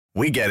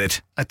We get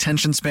it.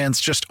 Attention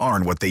spans just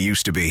aren't what they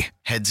used to be.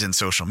 Heads in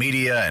social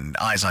media and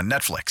eyes on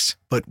Netflix.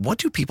 But what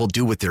do people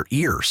do with their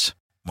ears?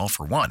 Well,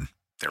 for one,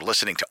 they're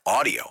listening to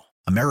audio.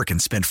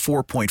 Americans spend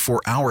 4.4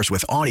 hours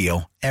with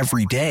audio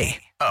every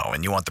day. Oh,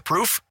 and you want the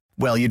proof?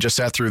 Well, you just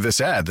sat through this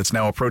ad that's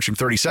now approaching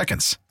 30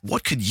 seconds.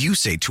 What could you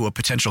say to a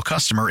potential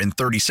customer in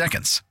 30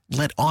 seconds?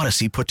 Let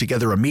Odyssey put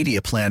together a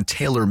media plan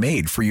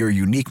tailor-made for your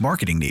unique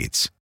marketing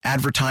needs.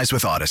 Advertise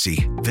with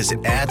Odyssey.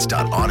 Visit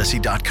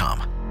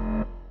ads.odyssey.com.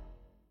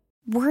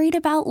 Worried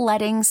about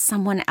letting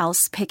someone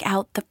else pick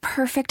out the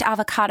perfect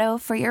avocado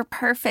for your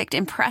perfect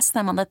impress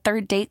them on the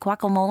third date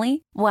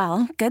guacamole?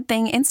 Well, good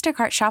thing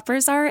Instacart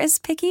shoppers are as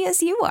picky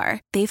as you are.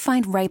 They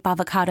find ripe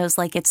avocados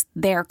like it's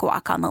their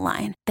guac on the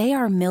line. They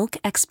are milk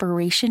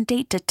expiration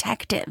date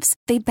detectives.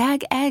 They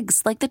bag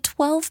eggs like the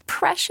 12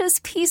 precious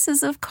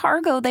pieces of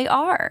cargo they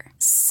are.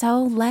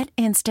 So let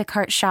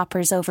Instacart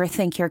shoppers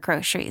overthink your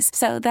groceries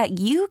so that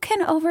you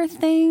can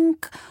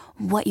overthink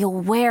what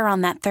you'll wear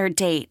on that third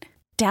date.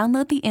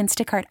 Download the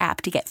Instacart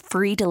app to get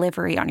free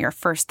delivery on your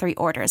first 3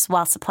 orders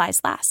while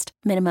supplies last.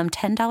 Minimum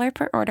 $10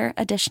 per order.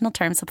 Additional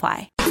terms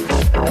apply. All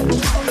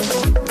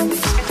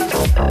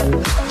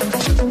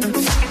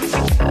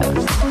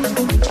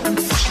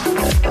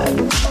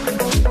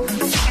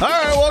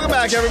right, welcome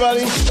back,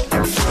 everybody.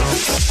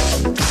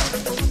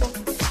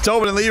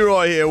 Tobin and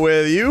Leroy here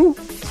with you.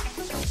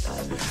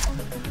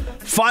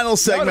 Final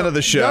segment of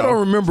the show. I don't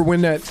remember when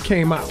that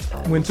came out.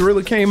 When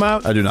Thriller came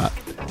out? I do not.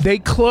 They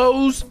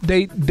closed.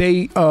 They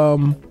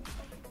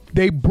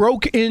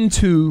broke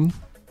into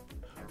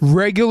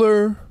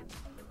regular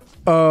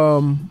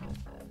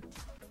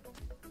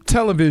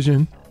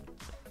television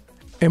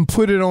and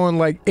put it on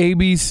like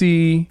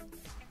ABC.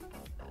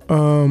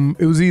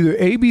 It was either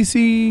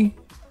ABC,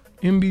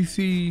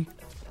 NBC,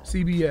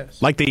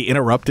 CBS. Like they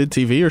interrupted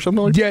TV or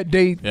something like that?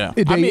 Yeah,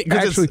 they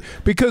actually,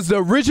 because the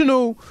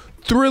original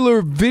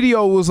Thriller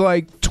video was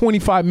like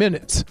 25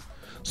 minutes.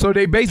 So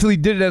they basically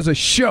did it as a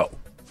show.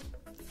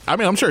 I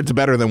mean, I'm sure it's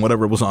better than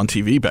whatever was on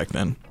TV back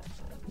then.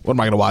 What am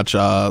I going to watch?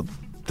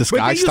 This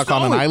guy stuck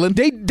on an island?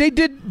 They did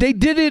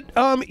it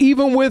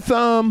even with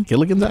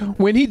Gilligan's Island?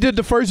 When he did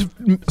the first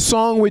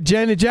song with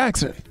Janet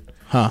Jackson.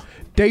 Huh.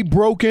 They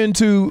broke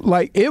into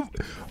like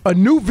a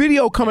new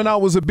video coming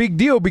out was a big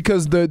deal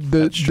because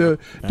the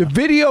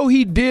video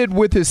he did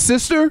with his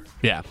sister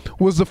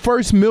was the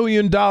first $1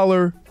 million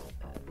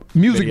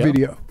music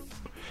video.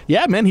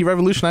 Yeah, man, he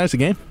revolutionized the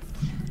game.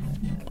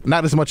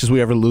 Not as much as we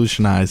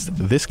revolutionized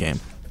this game.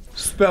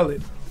 Spell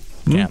it.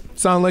 Yeah.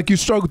 Sound like you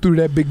struggled through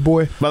that, big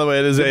boy. By the way,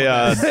 it is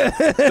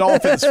a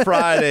Dolphins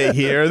Friday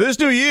here. This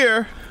new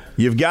year,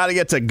 you've got to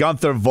get to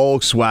Gunther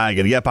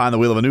Volkswagen to get behind the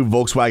wheel of a new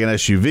Volkswagen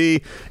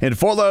SUV in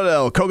Fort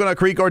Lauderdale, Coconut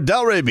Creek, or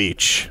Delray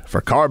Beach. For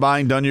car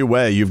buying done your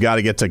way, you've got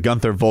to get to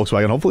Gunther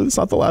Volkswagen. Hopefully, it's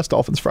not the last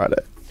Dolphins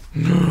Friday.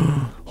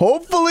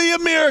 Hopefully, a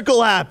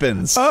miracle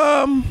happens.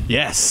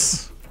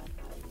 Yes.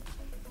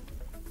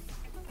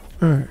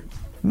 All right.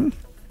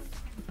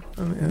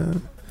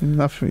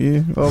 Not for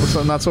you. All of a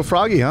sudden, not so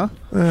froggy, huh?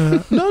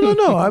 No.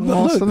 All of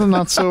a sudden,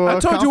 not so I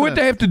told you what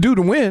they have to do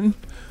to win.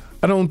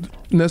 I don't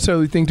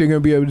necessarily think they're going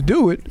to be able to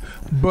do it,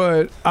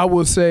 but I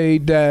will say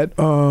that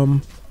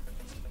I'm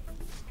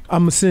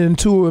going to send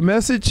Tua a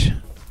message.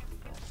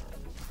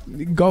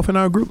 Golf in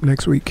our group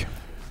next week.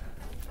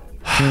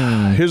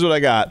 Here's what I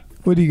got.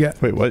 What do you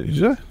got? Wait, what?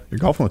 You're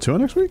golfing with Tua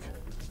next week?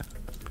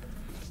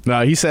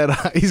 No, he said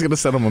he's going to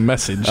send him a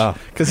message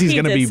because he's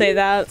going to be say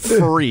that.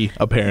 free,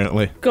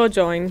 apparently. Go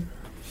join.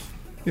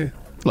 Yeah.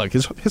 Look,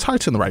 his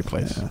heart's in the right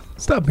place. Yeah.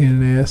 Stop being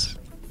an ass.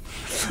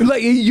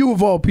 Like you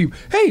of all people.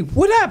 Hey,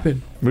 what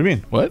happened? What do you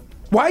mean? What?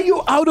 Why are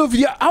you out of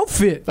your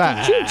outfit?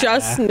 Did you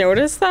just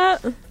notice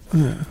that?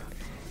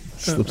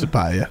 Slips it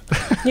by you.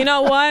 You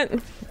know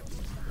what?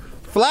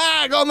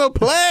 Flag on the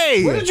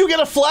play. Where did you get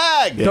a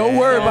flag? Don't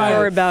worry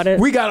about it.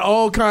 We got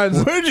all kinds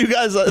of... Where did you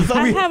guys... I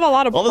have a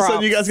lot of all props. of a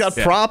sudden, you guys got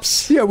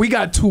props? Yeah, we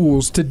got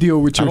tools to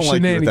deal with your I don't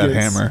like you with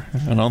shenanigans. that hammer.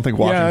 I don't think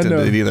Washington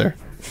did either.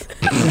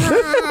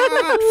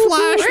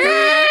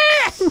 Flashback.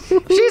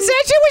 She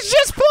said she was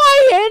just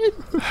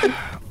playing.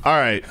 All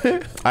right.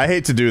 I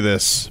hate to do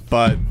this,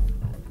 but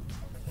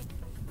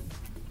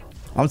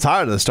I'm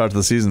tired of the start of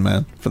the season,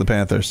 man, for the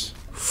Panthers.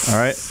 All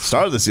right?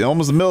 Start of the season,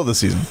 almost the middle of the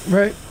season.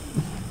 Right.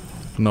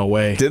 No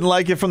way. Didn't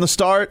like it from the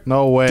start.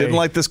 No way. Didn't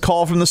like this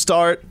call from the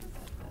start.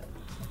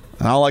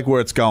 And I don't like where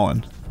it's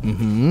going.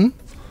 Mm-hmm.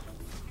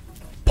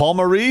 Paul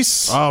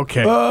Maurice.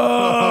 Okay.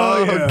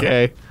 Oh, yeah.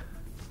 Okay.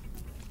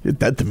 You're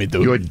dead to me,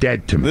 dude. You're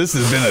dead to me. This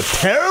has been a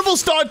terrible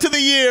start to the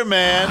year,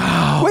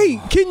 man. Wait,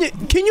 can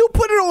you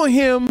put it on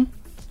him?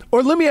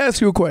 Or let me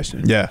ask you a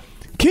question. Yeah.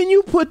 Can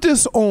you put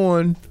this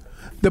on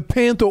the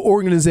Panther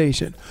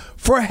organization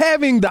for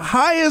having the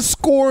highest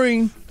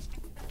scoring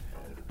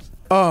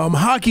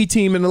hockey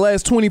team in the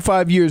last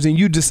 25 years and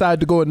you decide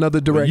to go another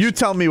direction? You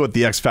tell me what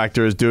the X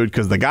factor is, dude,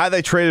 because the guy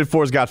they traded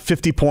for has got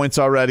 50 points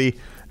already,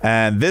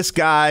 and this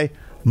guy,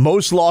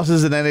 most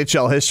losses in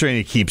NHL history, and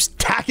he keeps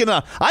tacking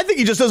on. I think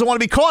he just doesn't want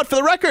to be caught for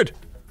the record.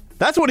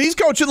 That's what he's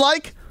coaching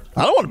like.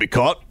 I don't want to be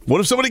caught.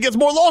 What if somebody gets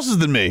more losses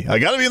than me? I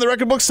got to be in the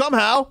record book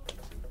somehow.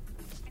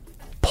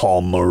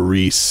 Paul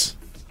Maurice.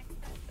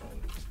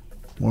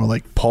 More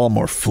like Paul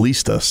more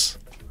fleeced us.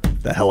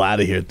 The hell out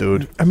of here,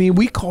 dude. I mean,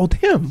 we called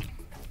him.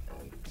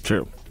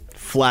 True.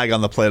 Flag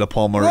on the plate of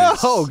Paul Maurice.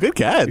 Oh, good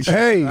catch.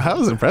 Hey, that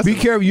was impressive. Be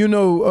careful. You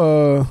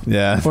know,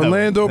 Yeah.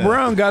 Orlando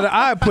Brown got an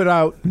eye put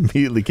out.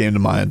 Immediately came to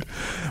mind.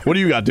 What do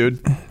you got, dude?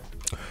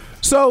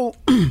 So,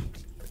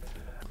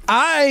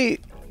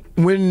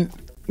 when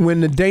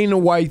the Dana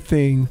White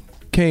thing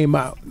came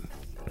out,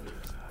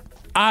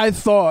 I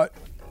thought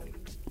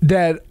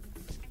that,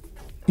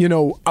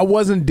 I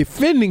wasn't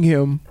defending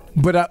him,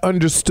 but I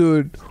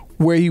understood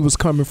where he was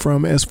coming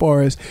from as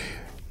far as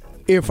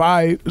if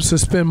I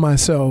suspend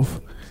myself,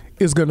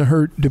 it's going to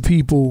hurt the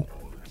people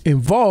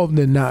involved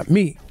and not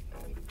me.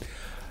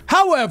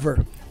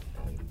 However,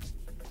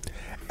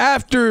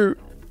 after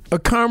a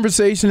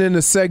conversation in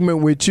a segment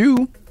with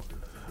you,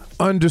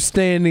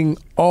 understanding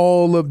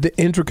all of the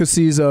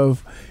intricacies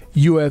of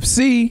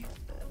UFC,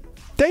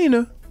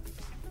 Dana,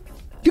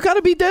 you got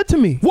to be dead to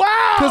me.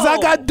 Wow! Because I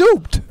got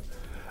duped.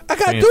 I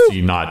got Fancy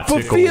duped not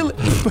for tickled. feeling.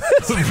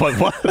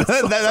 What?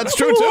 That's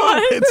true, too.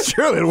 It's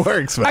true. It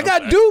works. Man. I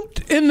got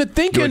duped into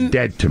thinking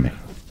Dead to me.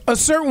 a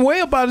certain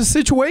way about a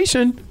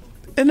situation,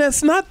 and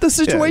that's not the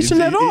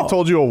situation at all. He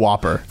told you a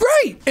whopper.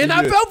 Right, and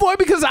I fell for it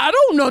because I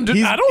don't know.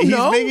 I don't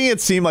know. He's making it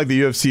seem like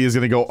the UFC is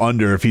going to go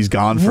under if he's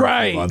gone for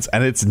a few months,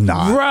 and it's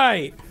not.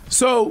 Right.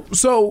 So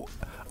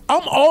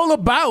I'm all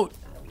about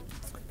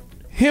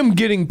him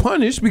getting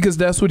punished because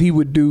that's what he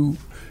would do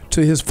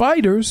to his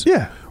fighters.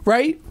 Yeah.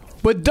 Right?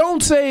 But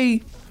don't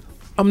say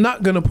I'm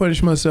not going to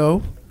punish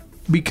myself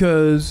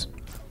because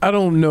I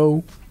don't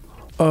know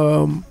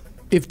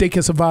if they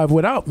can survive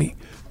without me.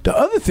 The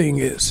other thing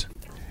is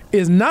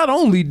not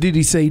only did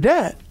he say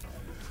that,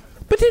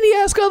 but then he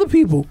asked other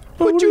people,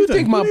 what do you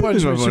think my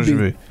punishment should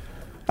be?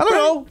 I don't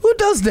know. Who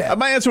does that?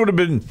 My answer would have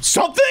been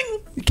something.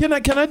 Can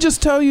I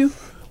just tell you?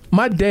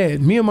 My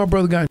dad, me and my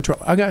brother got in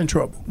trouble. I got in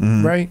trouble,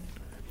 right?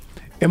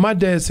 And my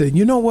dad said,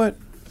 you know what,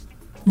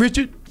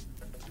 Richard,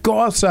 go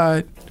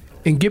outside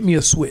and get me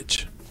a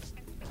switch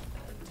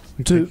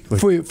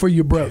for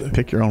your brother.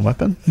 Pick your own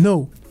weapon?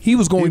 No, he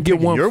was going to get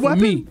one your for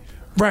weapon? me.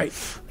 Right.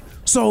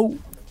 So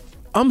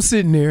I'm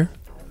sitting there.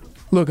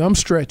 Look, I'm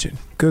stretching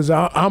because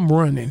I'm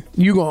running.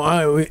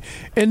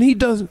 And he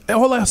does.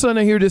 All of a sudden,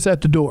 I hear this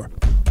at the door.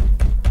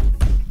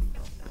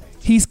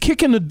 He's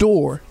kicking the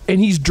door and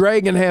he's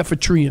dragging half a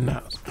tree in the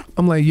house.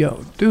 I'm like,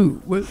 yo,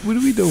 dude, what are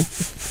we doing?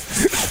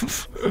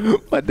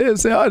 My dad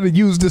said, I'd have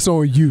used this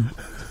on you.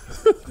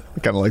 I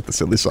kind of like the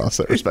silly sauce.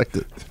 I respect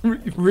it.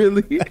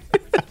 Really?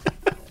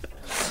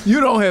 You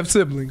don't have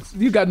siblings.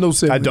 You got no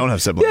siblings. I don't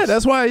have siblings. Yeah,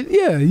 that's why.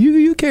 Yeah,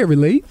 you can't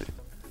relate.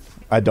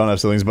 I don't have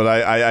siblings, but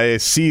I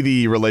see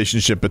the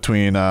relationship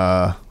between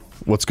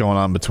what's going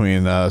on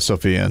between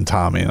Sophia and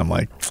Tommy, and I'm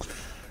like,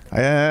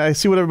 I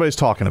see what everybody's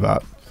talking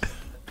about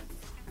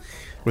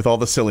with all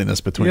the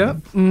silliness between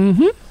them.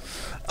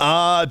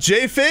 Mm-hmm.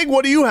 J-Fig,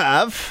 what do you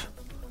have?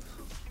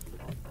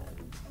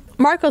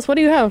 Marcos, what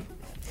do you have?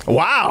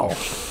 Wow.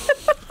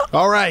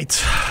 All right.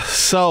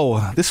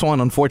 So this one,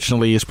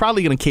 unfortunately, is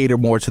probably going to cater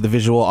more to the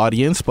visual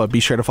audience, but be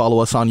sure to follow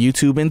us on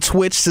YouTube and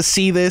Twitch to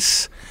see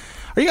this.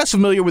 Are you guys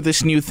familiar with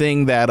this new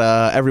thing that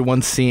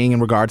everyone's seeing in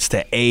regards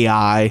to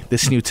AI,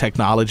 this new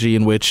technology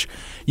in which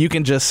you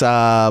can just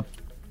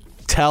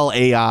tell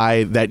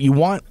AI that you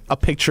want a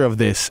picture of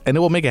this, and it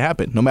will make it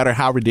happen, no matter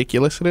how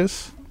ridiculous it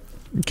is?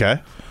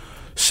 Okay.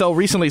 So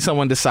recently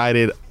someone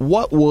decided,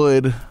 what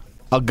would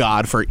a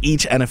god for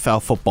each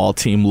NFL football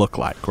team look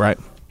like, right?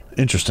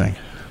 Interesting.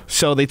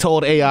 So they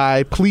told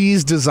AI,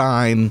 please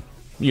design,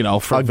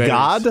 for A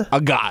god?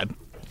 A god.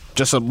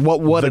 Just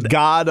what The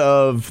god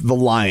of the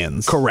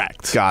Lions.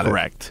 Correct. Got it.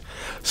 Correct.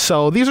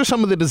 So these are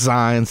some of the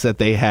designs that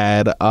they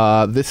had.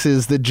 This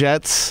is the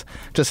Jets.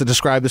 Just to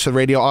describe this for the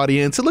radio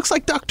audience, it looks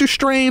like Doctor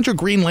Strange or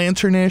Green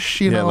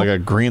Lantern-ish, Yeah, like a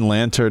Green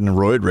Lantern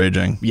roid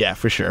raging. Yeah,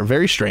 for sure.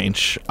 Very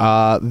strange.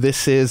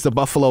 This is the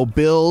Buffalo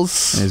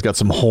Bills. And he's got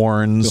some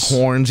horns. The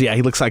horns. Yeah,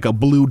 he looks like a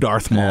blue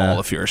Darth Maul Yeah.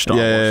 if you're a Star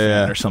Wars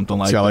fan or something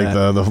like He's got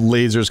that. like the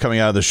lasers coming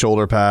out of the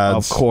shoulder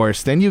pads. Of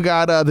course. Then you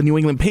got the New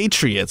England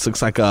Patriots.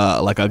 Looks like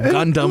a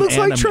Gundam It looks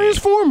anime. like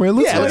Transformer. It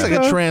looks Yeah, it looks like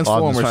a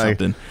Transformer or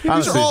something.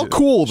 These are all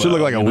cool, Should look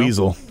though, like a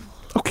weasel.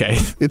 Okay,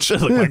 it should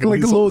look like a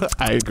Like a weasel. little-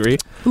 I agree.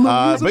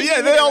 But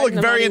yeah, they all look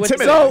very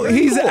intimidating. So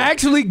he's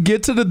actually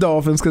get to the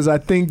Dolphins because I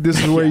think this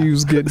is where he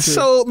was getting to.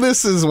 So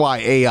this is why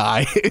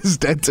AI is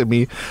dead to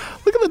me.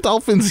 Look at the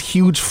Dolphins'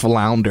 huge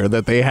flounder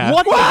that they have.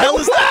 What the hell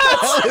is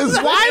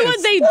that? Why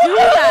would they do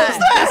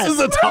that? This is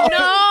a dolphin.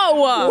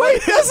 No.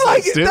 Wait,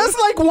 dude. that's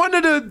like one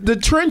of the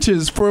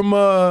trenches from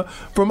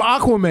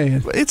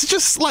Aquaman. It's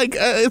just like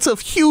it's a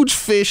huge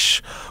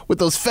fish with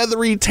those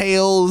feathery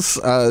tails.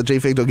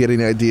 J-Fig don't get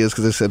any ideas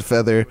because I said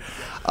feather.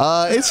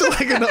 It's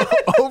like an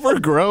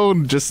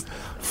overgrown, just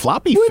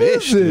floppy What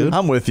fish, is it? dude.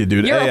 I'm with you,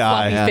 dude. You're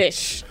AI. a fluffy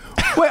fish.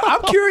 Wait,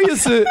 I'm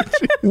curious.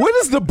 What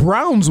is the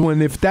Browns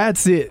one? If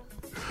that's it,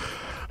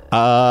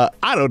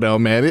 I don't know,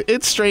 man.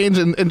 It's strange,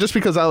 and just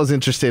because I was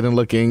interested in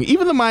looking,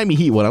 even the Miami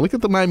Heat one, I looked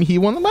at the Miami Heat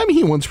one. The Miami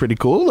Heat one's pretty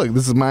cool. Like,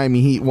 this is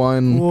Miami Heat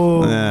one.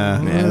 Whoa.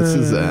 Yeah. Yeah, this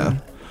is.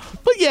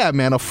 But yeah,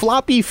 man, a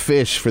floppy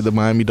fish for the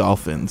Miami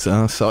Dolphins.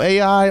 So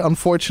AI,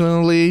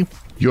 unfortunately,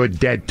 You're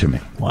dead to me.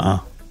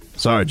 Wow.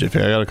 Sorry,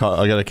 JP.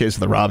 I got a case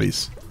of the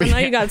Robbies. I know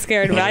you got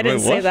scared, but I didn't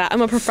Wait, say what? that.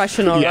 I'm a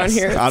professional around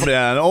here.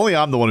 Only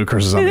I'm the one who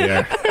curses on the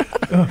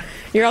air.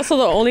 You're also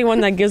the only one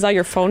that gives out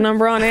your phone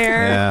number on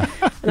air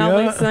Yeah. and all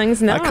these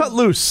things. No, I cut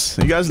loose.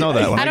 You guys know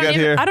that when I get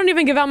here. I don't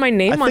even give out my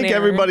name I on think air.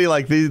 everybody,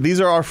 like, these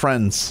are our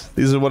friends.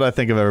 These are what I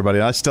think of everybody.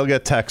 I still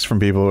get texts from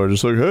people who are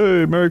just like,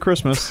 hey, Merry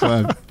Christmas.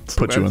 And I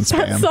put you in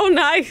spam. That's so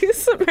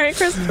nice. Merry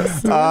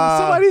Christmas.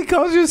 Somebody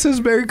calls you and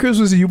says Merry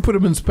Christmas and you put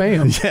them in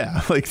spam.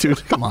 Yeah, like,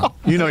 dude, come on.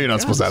 You know you're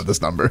not supposed to have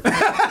this number.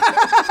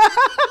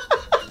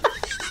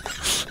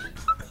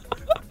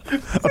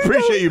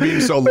 Appreciate you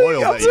being so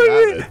loyal that you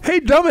have it. Hey,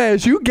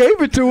 dumbass, you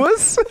gave it to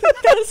us.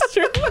 That's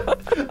true.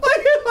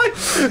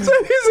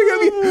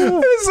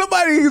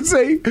 Somebody can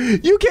say,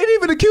 you can't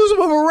even accuse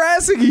him of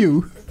harassing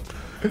you.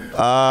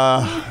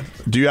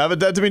 Do you have a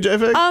dead to me,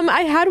 JFig?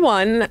 I had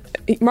one.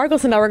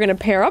 Marcos and I were going to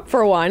pair up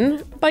for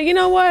one. But you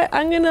know what?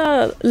 I'm going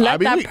to let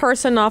that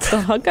person off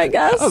the hook, I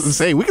guess. I was gonna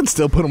say we can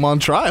still put them on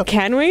trial.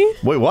 Can we?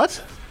 Wait,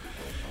 what?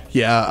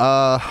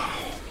 Yeah,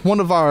 one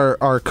of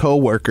our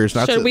co-workers.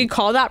 Should we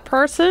call that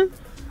person?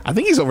 I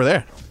think he's over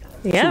there.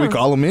 Yeah. Should we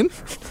call him in?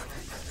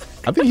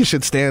 I think he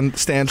should stand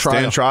trial.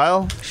 Stand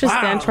trial? Should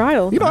stand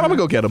trial. You know what? I'm gonna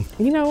go get him.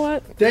 You know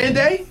what? Dan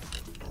Day?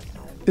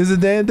 Is it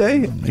Dan Day?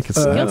 Make it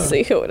You'll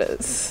see who it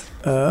is.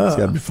 It's got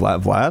to be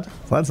Vlad.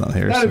 Vlad's not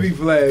here. Gotta so- be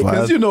Vlad.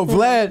 Because, you know,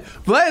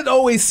 Vlad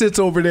always sits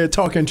over there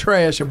talking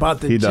trash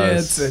about the He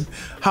Jets does. and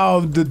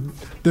how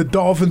the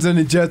Dolphins and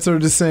the Jets are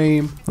the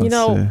same. You Let's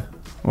know, see.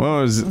 What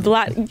was it?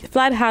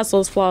 Vlad has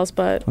those flaws,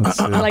 but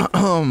I like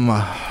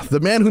The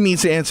man who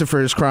needs to answer for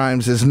his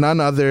crimes is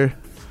none other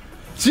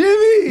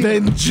Jimmy!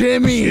 than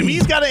Jimmy.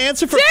 Jimmy's got to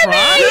answer for Jimmy!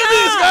 crime?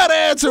 Jimmy's got to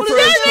answer for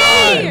his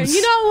Jimmy! crimes.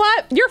 You know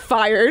what? You're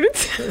fired.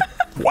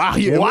 Wow, Wow,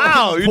 you're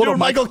Pulled doing a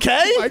Michael K?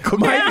 Mike,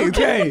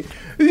 okay.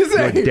 You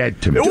say, You're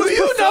dead to me. It was do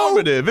you know?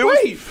 performative. It was-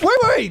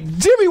 Wait,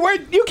 Jimmy,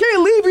 you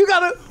can't leave. You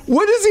gotta.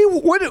 What is he?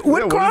 What Yeah,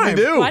 crime? what did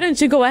he do? Why don't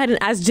you go ahead and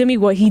ask Jimmy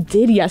what he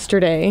did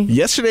yesterday?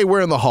 Yesterday,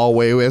 we're in the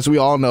hallway, as we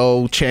all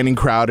know. Channing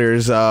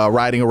Crowder's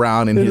riding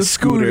around in In his a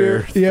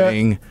scooter, yeah.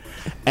 thing,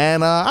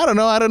 and I don't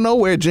know. I don't know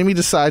where Jimmy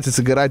decides it's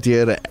a good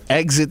idea to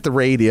exit the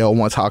radio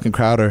once Hawking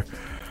Crowder,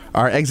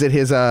 or exit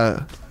his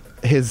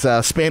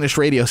Spanish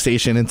radio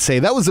station and say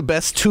that was the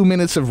best 2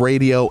 minutes of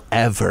radio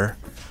ever.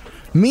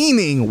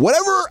 Meaning,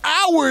 whatever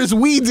hours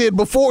we did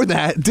before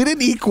that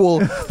didn't equal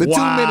the 2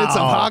 minutes of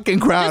Hawk and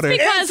Crowder.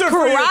 Because Answer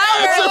for your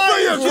Crowder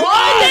crimes,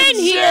 was in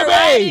here Jimmy!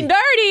 riding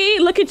dirty.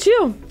 Look at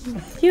you.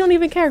 You don't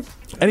even care. You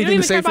don't Anything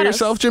even to say care for about us.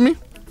 yourself, Jimmy?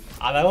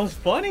 That was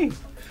funny.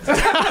 Get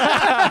him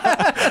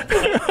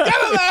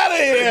out of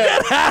here!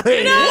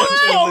 One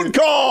phone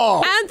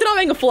call! I'm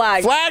throwing a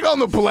flag. Flag on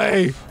the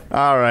play.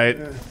 All right.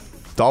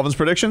 Dolphins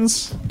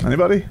predictions?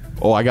 Anybody?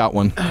 Oh, I got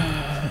one.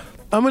 I'm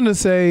gonna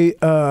say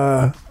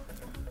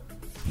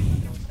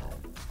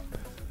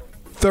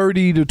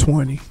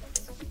 30-20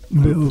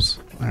 Bills.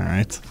 All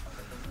right.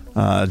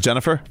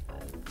 Jennifer?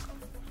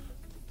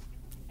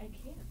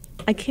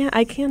 I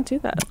can't do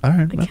that. All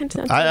right. I can't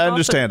do that. I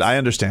understand. I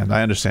understand.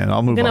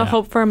 I'll move I'm gonna on.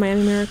 hope for a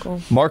Miami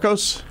miracle.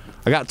 Marcos?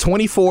 I got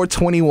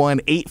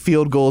 24-21, 8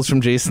 field goals from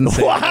Jason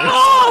Sanders.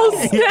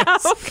 Oh, snap.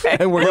 Okay.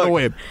 And we're going to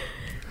win.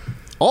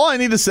 All I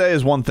need to say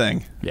is one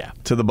thing Yeah.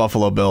 to the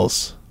Buffalo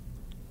Bills.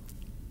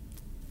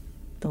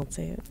 Don't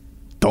say it.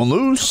 Don't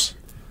lose.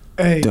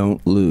 Hey,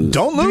 Don't lose.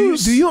 Don't do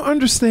lose. you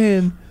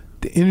understand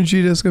the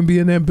energy that's gonna be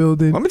in that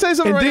building? Let me tell you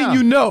something and right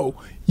then now.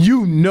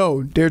 you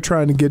know they're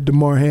trying to get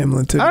DeMar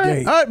Hamlin to the All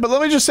game. right, but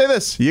let me just say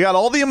this. You got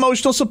all the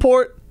emotional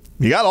support.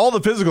 You got all the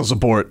physical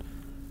support.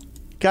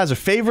 You guys are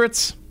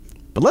favorites.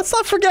 But let's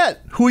not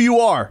forget who you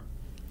are.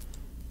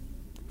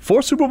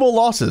 4 Super Bowl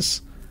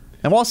losses.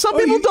 And while some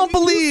people don't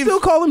believe... You still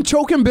call them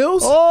choking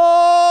Bills?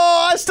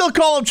 Oh, I still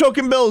call them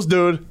choking Bills,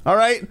 dude. All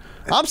right?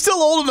 I'm still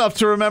old enough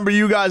to remember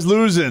you guys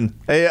losing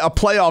a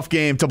playoff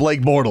game to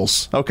Blake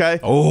Bortles,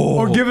 okay?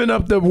 Or giving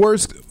up the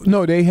worst?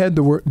 No, they had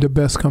the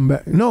best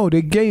comeback. No,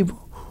 they gave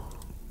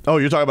Oh,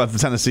 you're talking about the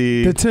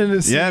Tennessee... the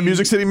Tennessee. Yeah,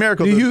 Music City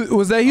Miracle.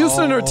 Was that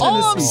Houston or Tennessee?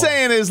 All I'm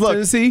saying is, look,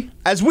 Tennessee?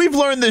 as we've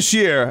learned this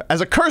year,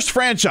 as a cursed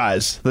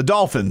franchise, the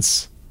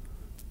Dolphins,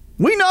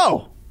 we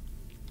know.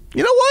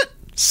 You know what?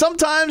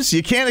 Sometimes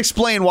you can't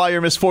explain why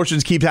your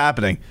misfortunes keep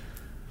happening.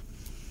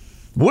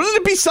 Wouldn't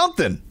it be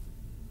something,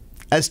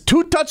 as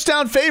 2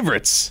 touchdown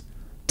favorites,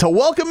 to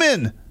welcome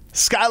in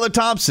Skylar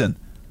Thompson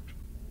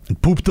and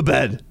poop the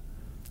bed?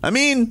 I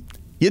mean,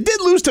 you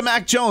did lose to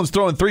Mac Jones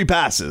throwing 3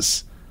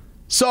 passes.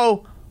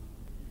 So,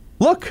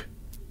 look,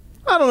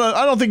 I don't know.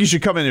 I don't think you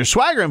should come in here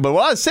swaggering, but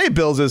what I say,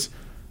 Bills, is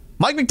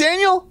Mike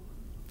McDaniel,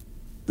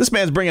 This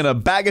man's bringing a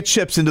bag of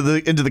chips into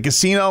the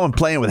casino and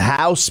playing with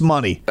house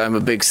money. I'm a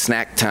big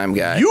snack time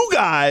guy. You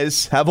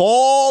guys have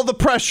all the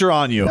pressure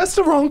on you. That's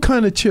the wrong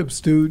kind of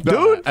chips, dude.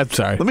 I'm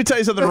sorry. Let me tell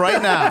you something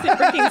right now.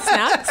 Bringing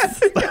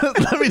snacks.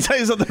 Let me tell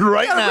you something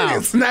right now.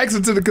 Bringing snacks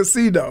into the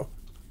casino.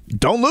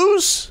 Don't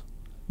lose.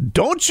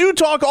 Don't you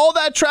talk all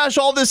that trash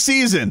all this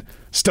season,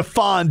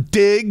 Stephon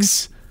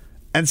Diggs,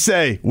 and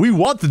say, we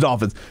want the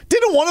Dolphins.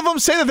 Didn't one of them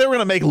say that they were going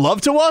to make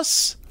love to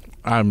us?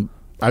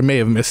 I may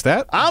have missed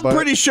that. I'm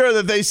pretty sure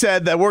that they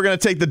said that we're going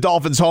to take the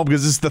Dolphins home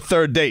because this is the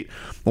third date.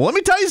 Well, let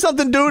me tell you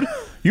something, dude.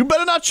 You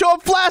better not show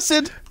up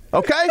flaccid,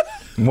 okay?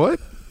 What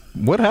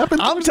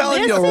happened? I'm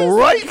telling you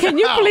right now. Can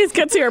you please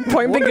get to your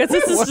point because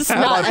this is just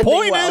not My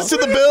point is to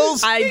the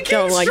Bills. I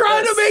don't like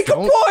trying this. to make a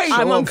point.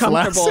 I'm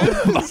uncomfortable.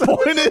 My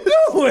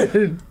point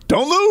is,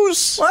 don't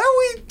lose. Why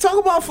don't we talk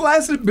about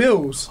flaccid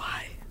Bills?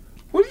 Why?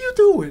 What are you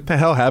doing? What the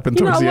hell happened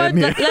You towards know the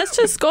what? end here? Let's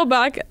just go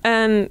back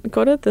and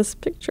go to this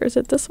picture. Is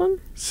it this one?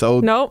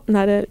 So Nope,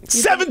 not it.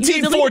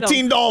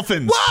 17-14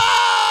 Dolphins.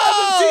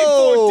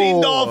 Whoa!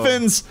 17-14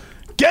 Dolphins.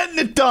 Getting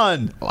it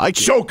done. Like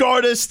it. Choke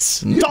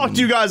artists. Talk to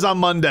you guys on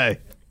Monday.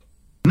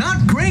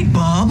 Not great,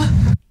 Bob.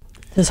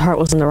 His heart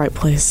was in the right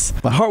place.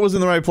 My heart was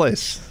in the right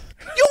place.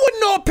 You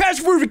wouldn't know if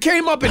Patrick Rufus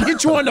came up and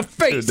hit you on the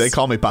face. Dude, they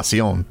call me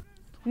Pasión.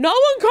 No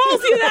one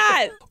calls you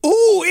that.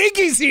 Ooh,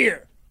 Iggy's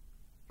here.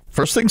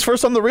 First things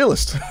first, I'm the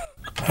realist.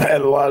 I had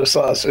a lot of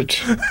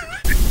sausage.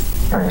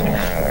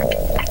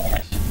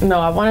 No,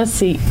 I want to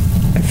see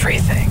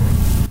everything.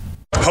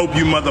 Hope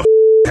you mother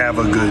have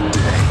a good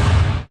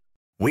day.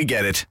 We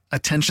get it.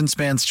 Attention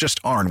spans just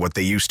aren't what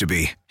they used to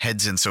be.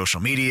 Heads in social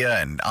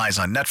media and eyes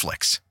on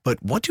Netflix.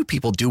 But what do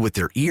people do with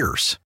their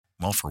ears?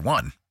 Well, for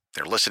one,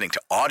 they're listening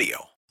to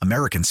audio.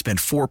 Americans spend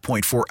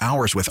 4.4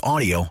 hours with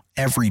audio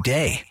every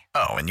day.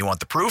 Oh, and you want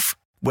the proof?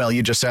 Well,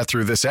 you just sat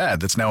through this ad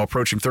that's now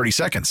approaching 30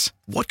 seconds.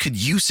 What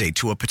could you say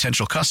to a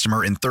potential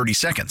customer in 30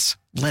 seconds?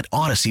 Let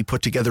Odyssey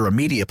put together a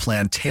media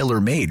plan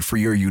tailor-made for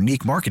your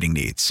unique marketing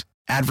needs.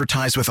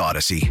 Advertise with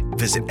Odyssey.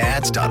 Visit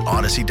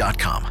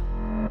ads.odyssey.com.